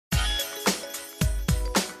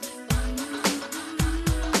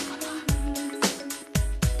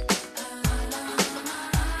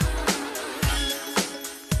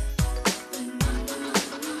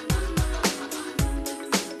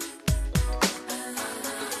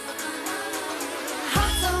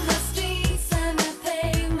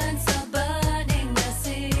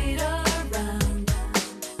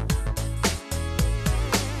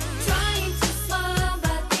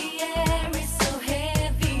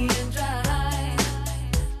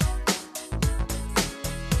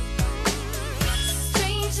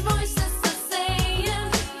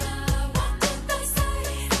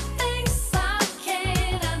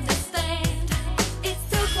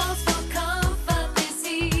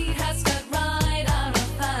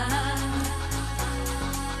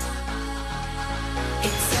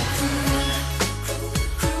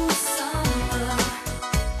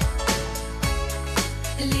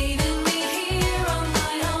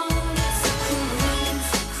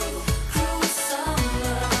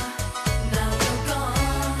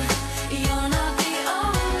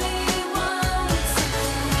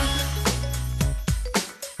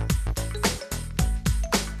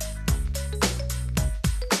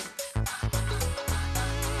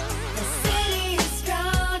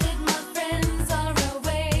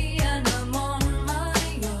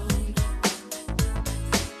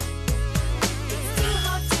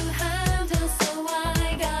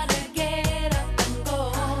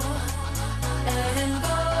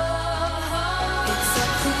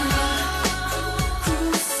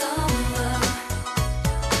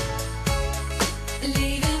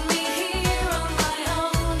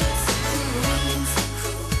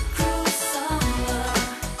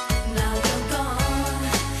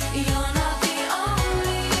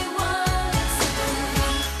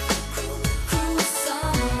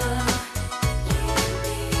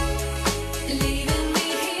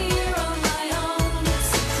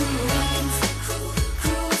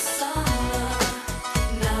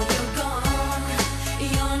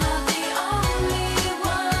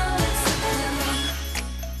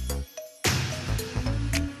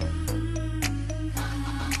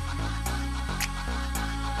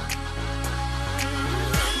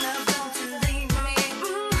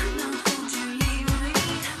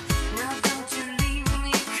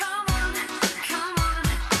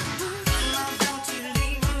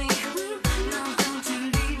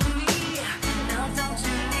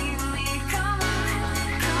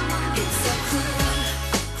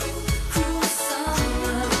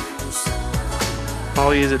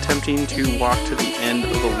Holly is attempting to walk to the end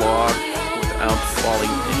of the log without falling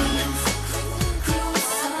in.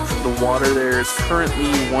 The water there is currently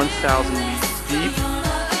 1,000 meters deep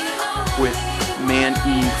with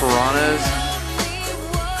man-eating piranhas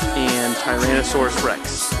and Tyrannosaurus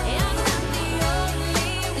Rex.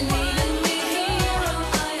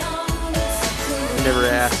 Never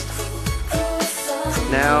asked.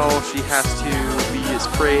 Now she has to be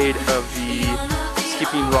afraid of the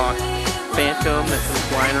skipping rock phantom that comes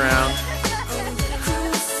flying around.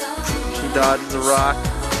 She dodges the rock.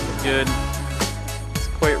 Good. It's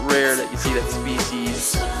quite rare that you see that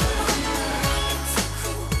species.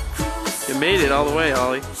 You made it all the way,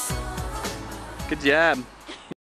 Holly. Good job.